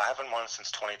meant a lot. I haven't won since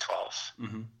 2012.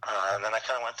 And then I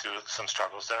kind of went through some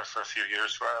struggles there for a few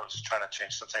years where I was trying to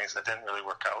change some things that didn't really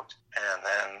work out. And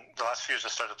then the last few years I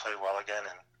started to play well again,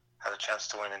 and had a chance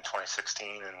to win in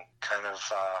 2016, and kind of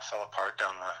fell apart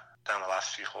down the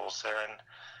last few holes there, and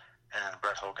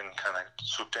Brett Hogan kind of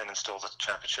swooped in and stole the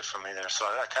championship from me there. So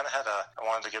I kind of I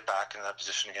wanted to get back in that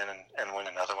position again and win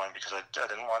another one, because I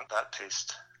didn't want that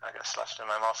taste, I guess, left in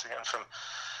my mouth again from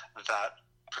that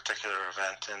particular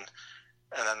event. And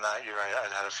then that year I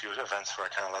had a few events where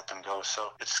I kind of let them go.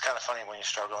 So it's kind of funny when you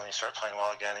struggle and you start playing well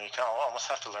again, and you kind of almost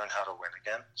have to learn how to win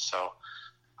again. So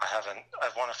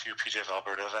I've won a few PGA of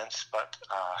Alberta events, but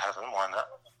haven't won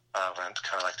an event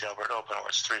kind of like the Alberta Open, where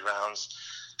it's 3 rounds,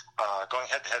 going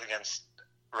head-to-head against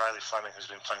Riley Fleming, who's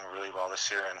been playing really well this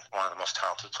year and one of the most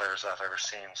talented players I've ever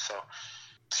seen. So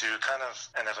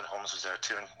and Evan Holmes was there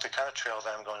too, and to kind of trail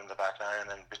them going into the back nine, and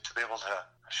then to be able to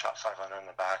shot 5 under in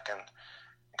the back and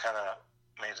kind of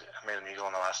made an eagle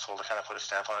on the last hole to kind of put a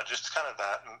stamp on it. Just kind of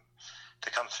that, and to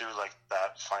come through like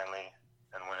that finally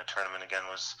and win a tournament again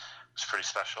was pretty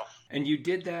special. And you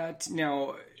did that.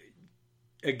 Now,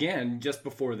 again, just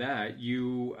before that,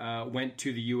 you went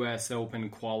to the U.S. Open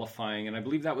qualifying, and I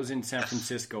believe that was in San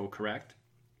Francisco, correct?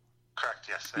 Correct,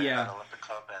 yes. Yeah. At Olympic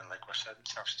Club and Lake Merced in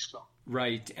San Francisco.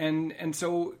 Right. And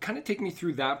so kind of take me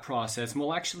through that process, and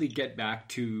we'll actually get back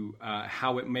to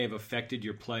how it may have affected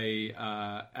your play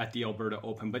at the Alberta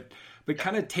Open. But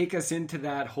kind of take us into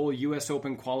that whole U.S.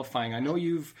 Open qualifying. I know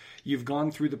you've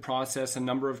gone through the process a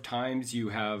number of times. You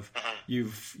have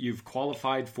you've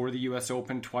qualified for the U.S.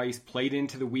 Open twice, played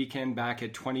into the weekend back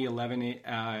at 2011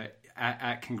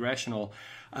 at Congressional.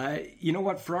 You know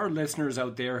what? For our listeners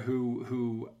out there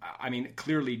who I mean,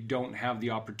 clearly don't have the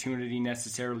opportunity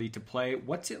necessarily to play,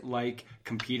 what's it like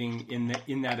competing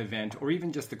in that event, or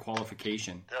even just the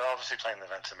qualification? Yeah, obviously playing the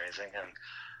event's amazing, and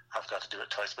I've got to do it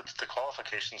twice. But the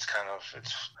qualification's kind of,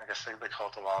 I guess they call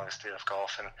it the longest day of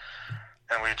golf,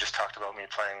 and we just talked about me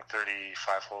playing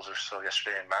 35 holes or so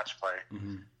yesterday in match play.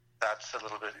 Mm-hmm. That's a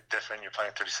little bit different. You're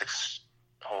playing 36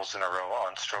 holes in a row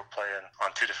on stroke play and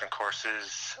on 2 different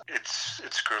courses.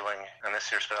 It's grueling. And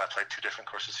this year, I played 2 different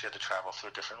courses. You had to travel through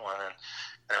a different one, and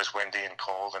it was windy and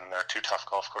cold, and they're 2 tough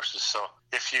golf courses. So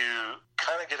if you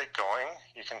kind of get it going,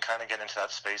 you can kind of get into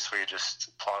that space where you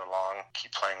just plod along,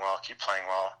 keep playing well.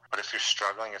 But if you're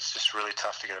struggling, it's just really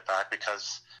tough to get it back,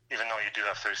 because even though you do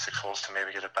have 36 holes to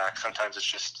maybe get it back, sometimes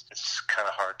it's kind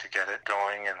of hard to get it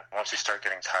going. And once you start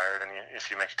getting tired, and if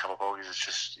you make a couple bogeys, it's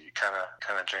just, you kind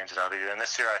of drains it out of you. And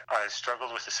this year I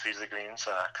struggled with the speed of the greens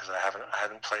because I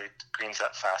hadn't played greens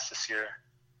that fast this year,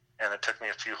 and it took me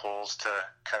a few holes to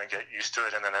kind of get used to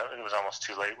it. And then it was almost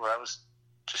too late where I was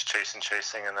just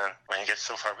chasing, and then when you get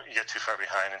too far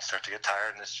behind and start to get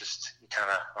tired, and it's just, you kind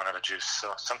of run out of juice.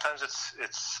 So sometimes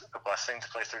it's a blessing to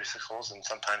play 36 holes, and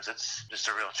sometimes it's just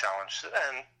a real challenge.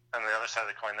 And the other side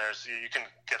of the coin there is you can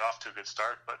get off to a good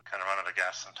start, but kind of run out of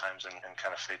gas sometimes and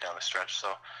kind of fade down the stretch.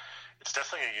 So it's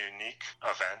definitely a unique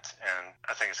event, and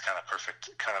I think it's kind of a perfect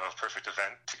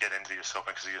event to get into the U.S.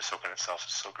 Open, because the U.S. Open itself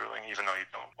is so grueling, even though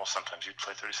sometimes you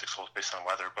play 36 holes based on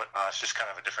weather, but it's just kind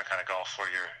of a different kind of golf where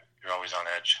you're always on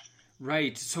edge.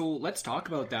 Right. So let's talk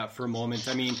about that for a moment.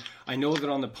 I mean, I know that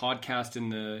on the podcast in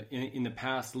the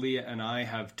past, Leah and I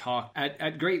have talked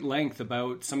at great length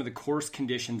about some of the course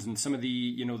conditions and some of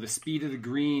the, the speed of the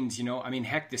greens, I mean,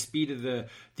 heck, the speed of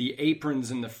the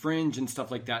aprons and the fringe and stuff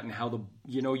like that, and how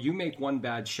you make one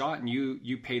bad shot and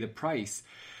you pay the price.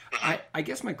 I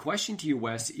guess my question to you,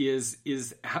 Wes,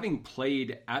 is having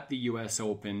played at the U.S.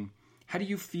 Open, how do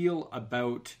you feel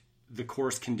about the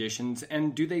course conditions,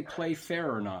 and do they play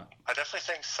fair or not? I definitely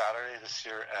think Saturday this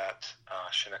year at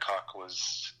Shinnecock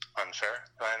was unfair.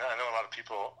 I know a lot of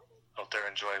people out there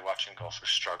enjoy watching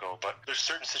golfers struggle, but there's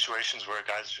certain situations where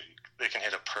guys, they can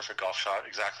hit a perfect golf shot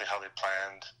exactly how they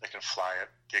planned. They can fly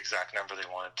it the exact number they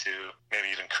wanted to,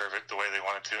 maybe even curve it the way they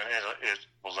wanted to, and it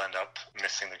will end up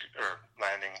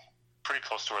landing pretty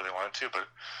close to where they wanted to, but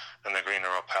then the green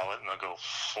will repel it and they'll go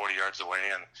 40 yards away,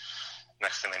 and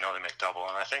next thing they know, they make double.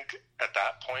 And I think at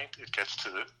that point, it gets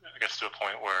to a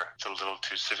point where it's a little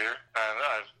too severe.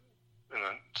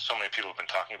 And so many people have been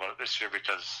talking about it this year,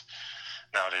 because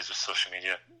nowadays with social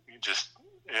media,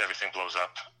 everything blows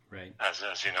up, right? As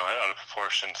you know, out of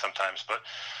proportion sometimes. But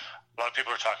a lot of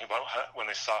people are talking about how, when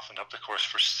they softened up the course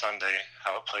for Sunday,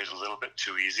 how it played a little bit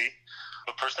too easy.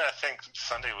 But personally, I think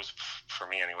Sunday was, for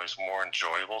me anyways, more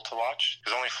enjoyable to watch,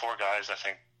 because only 4 guys, I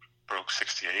think, broke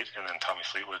 68, and then Tommy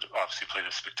Fleetwood obviously played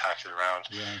a spectacular round.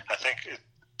 Yeah. I think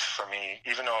for me,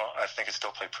 even though I think it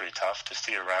still played pretty tough, to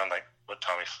see a round like what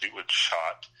Tommy Fleetwood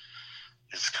shot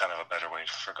is kind of a better way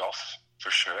for golf,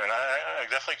 for sure. And I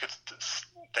definitely could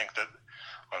think that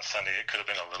on Sunday it could have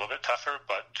been a little bit tougher,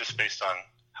 but just based on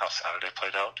how Saturday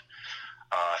played out,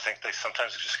 I think they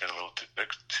sometimes just get a little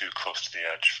too close to the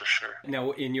edge, for sure.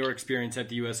 Now, in your experience at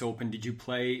the U.S. Open, did you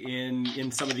play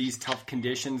in some of these tough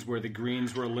conditions where the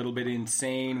greens were a little bit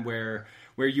insane, where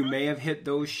you may have hit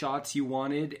those shots you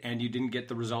wanted and you didn't get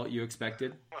the result you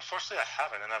expected? Unfortunately, I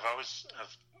haven't, and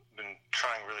I've been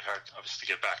trying really hard, obviously,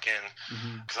 to get back in,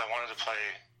 because I wanted to play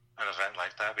an event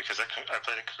like that, because I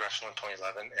played at Congressional in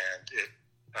 2011, and it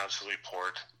absolutely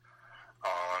poured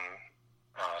on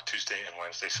Tuesday and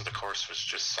Wednesday, so the course was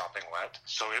just sopping wet.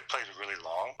 So it played really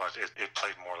long, but it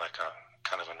played more like a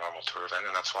kind of a normal tour event,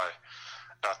 and that's why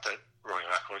Not that Rory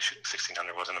McIlroy shooting 16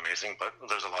 under wasn't amazing, but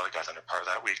there's a lot of guys under par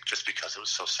that week just because it was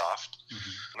so soft.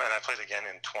 Mm-hmm. And I played again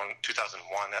in 2001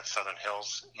 at Southern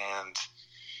Hills, and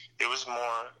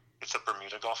it's a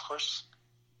Bermuda golf course.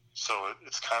 So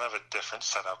it's kind of a different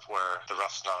setup where the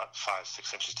rough's not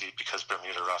 5-6 inches deep, because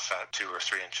Bermuda rough at 2 or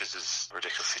 3 inches is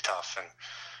ridiculously tough. And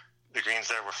the greens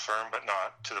there were firm, but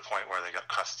not to the point where they got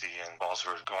crusty and balls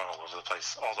were going all over the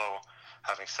place. Although,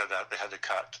 having said that, they had to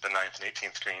cut the 9th and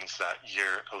 18th greens that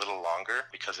year a little longer,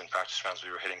 because in practice rounds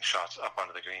we were hitting shots up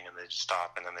onto the green and they'd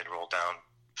stop and then they'd roll down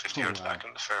 50 yards back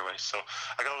into the fairway. So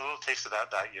I got a little taste of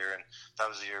that year, and that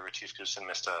was the year Retief Goosen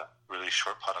missed a really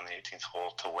short putt on the 18th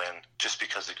hole to win, just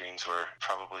because the greens were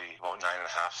probably about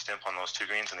 9.5 stimp on those 2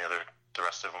 greens, and the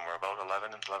rest of them were about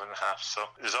 11 and 11.5. So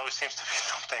there always seems to be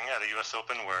something at a U.S.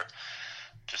 Open where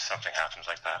just something happens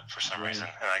like that for some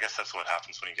reason. And I guess that's what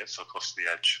happens when you get so close to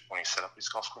the edge when you set up these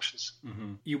golf courses.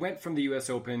 Mm-hmm. You went from the U.S.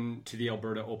 Open to the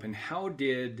Alberta Open. How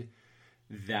did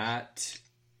that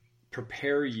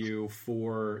prepare you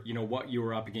for, what you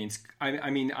were up against? I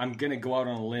mean, I'm going to go out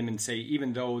on a limb and say,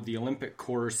 even though the Olympic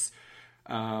course,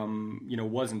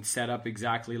 wasn't set up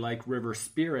exactly like River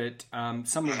Spirit,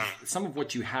 some of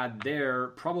what you had there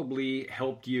probably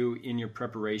helped you in your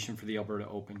preparation for the Alberta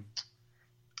Open.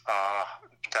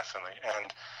 Definitely.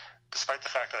 And despite the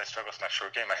fact that I struggled with my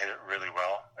short game, I hit it really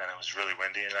well, and it was really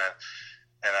windy, and I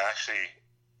actually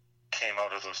came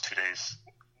out of those 2 days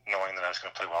knowing that I was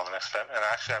going to play well the next event. And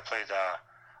actually, I played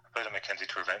a Mackenzie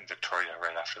Tour event in Victoria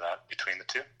right after that, between the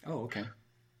two. Oh, okay.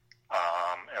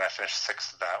 And I finished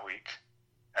 6th that week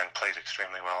and played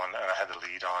extremely well, and I had the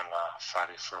lead on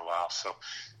Friday for a while. So,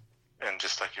 and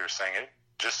just like you were saying,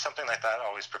 just something like that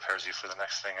always prepares you for the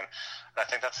next thing. And I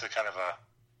think that's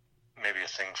maybe a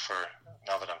thing for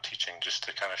now that I'm teaching, just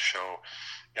to kind of show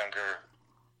younger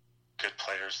good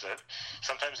players that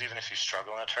sometimes even if you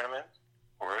struggle in a tournament,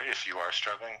 or if you are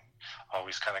struggling,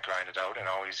 always kind of grind it out and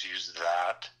always use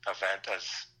that event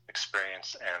as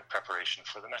experience and preparation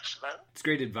for the next event. It's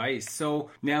great advice. So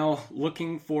now,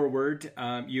 looking forward,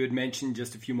 you had mentioned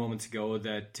just a few moments ago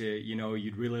that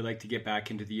you'd really like to get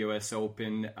back into the U.S.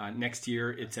 Open next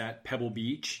year. It's at Pebble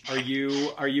Beach. Are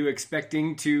you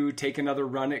expecting to take another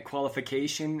run at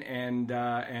qualification and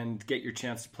get your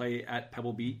chance to play at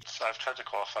Pebble Beach? So I've tried to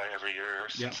qualify every year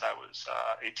since I was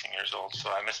 18 years old. So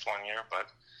I missed 1 year, but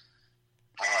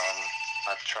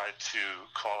I've tried to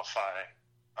qualify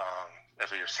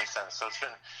every year since then. So it's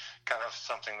been kind of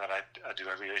something that I do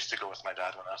every year. I used to go with my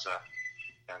dad when I was a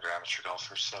younger amateur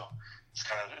golfer. So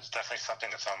it's definitely something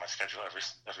that's on my schedule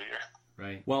every year.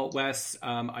 Right. Well, Wes,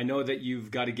 I know that you've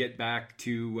got to get back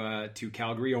to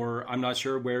Calgary, or I'm not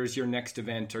sure, where's your next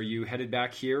event? Are you headed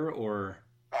back here, or?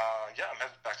 Yeah, I'm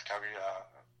headed back to Calgary.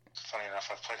 Funny enough,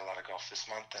 I've played a lot of golf this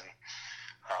month, and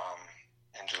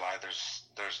in July there's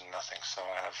nothing. So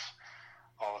I have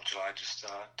all of July just to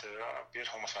be at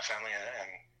home with my family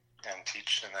and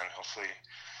teach, and then hopefully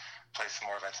play some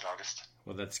more events in August.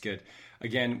 Well, that's good.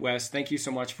 Again, Wes, thank you so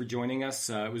much for joining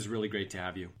us. It was really great to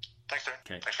have you. Thanks, sir.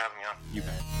 Okay. Thanks for having me on. You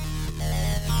bet.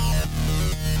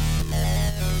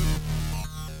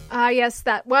 Yes,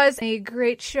 that was a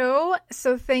great show.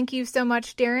 So thank you so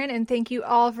much, Darren, and thank you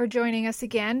all for joining us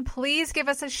again. Please give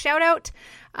us a shout out.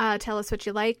 Tell us what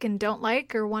you like and don't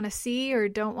like, or want to see or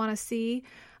don't want to see,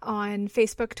 on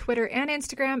Facebook, Twitter, and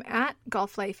Instagram at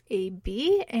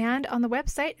GolfLifeAB, and on the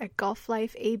website at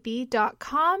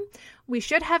golflifeab.com. We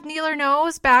should have Neeler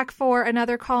Knows back for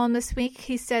another column this week.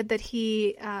 He said that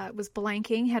he was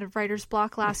blanking, had a writer's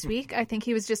block last week. I think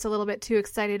he was just a little bit too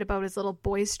excited about his little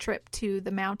boys' trip to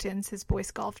the mountains, his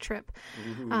boys' golf trip,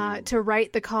 to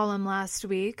write the column last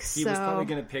week. He was probably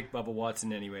going to pick Bubba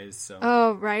Watson anyways. So.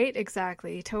 Oh, right.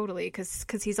 Exactly. Totally. Because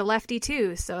he's a lefty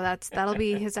too. So that'll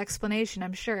be his explanation,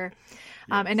 I'm sure.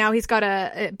 Yes. And now he's got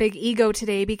a big ego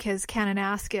today because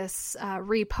Kananaskis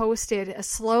reposted a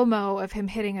slow-mo of him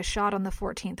hitting a shot on the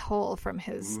 14th hole from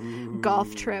his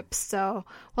golf trip. So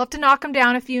we'll have to knock him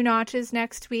down a few notches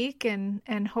next week,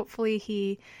 and hopefully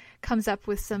he comes up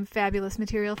with some fabulous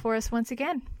material for us once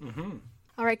again. Mm-hmm.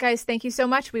 All right, guys, thank you so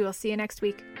much. We will see you next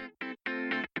week.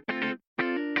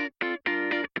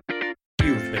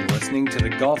 You've been listening to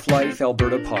the Golf Life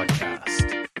Alberta podcast.